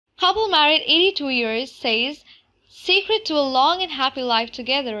Couple married 82 years says, secret to a long and happy life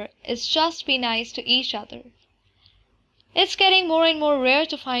together is just be nice to each other. It's getting more and more rare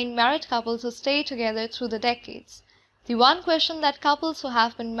to find married couples who stay together through the decades. The one question that couples who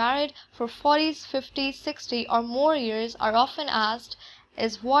have been married for 40, 50, 60 or more years are often asked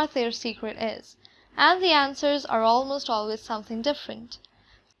is what their secret is, and the answers are almost always something different.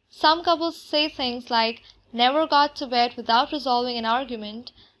 Some couples say things like, never got to bed without resolving an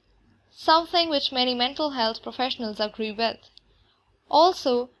argument, something which many mental health professionals agree with.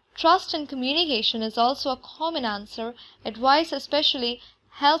 Also, trust and communication is also a common answer, advice especially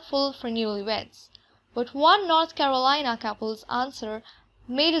helpful for newlyweds. But one North Carolina couple's answer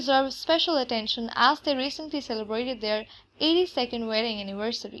may deserve special attention as they recently celebrated their 82nd wedding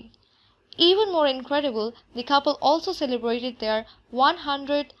anniversary. Even more incredible, the couple also celebrated their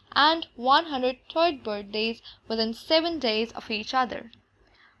 100th and 103rd birthdays within 7 days of each other.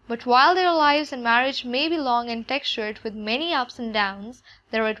 But while their lives and marriage may be long and textured with many ups and downs,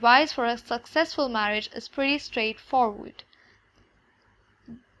 their advice for a successful marriage is pretty straightforward.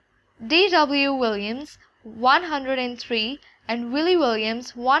 D.W. Williams, 103, and Willie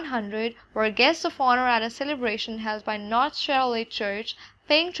Williams, 100, were guests of honor at a celebration held by North Charlotte Church,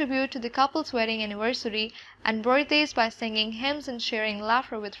 paying tribute to the couple's wedding anniversary and birthdays by singing hymns and sharing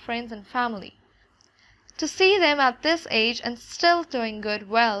laughter with friends and family. To see them at this age and still doing good,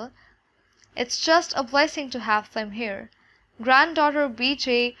 well, it's just a blessing to have them here. Granddaughter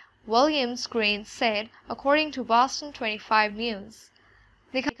B.J. Williams Green said, according to Boston 25 News.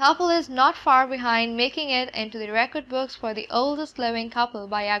 The couple is not far behind, making it into the record books for the oldest living couple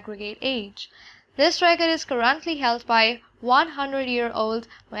by aggregate age. This record is currently held by 100-year-old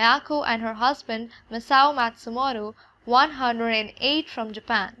Mayako and her husband Masao Matsumoto, 108, from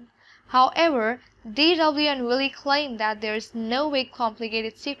Japan. However, D.W. and Willie claim that there is no big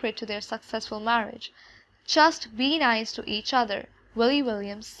complicated secret to their successful marriage. Just be nice to each other, Willie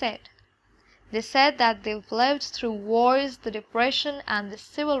Williams said. They said that they've lived through wars, the Depression, and the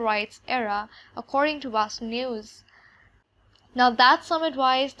Civil Rights era, according to Boston News. Now that's some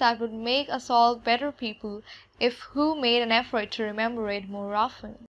advice that would make us all better people if who made an effort to remember it more often.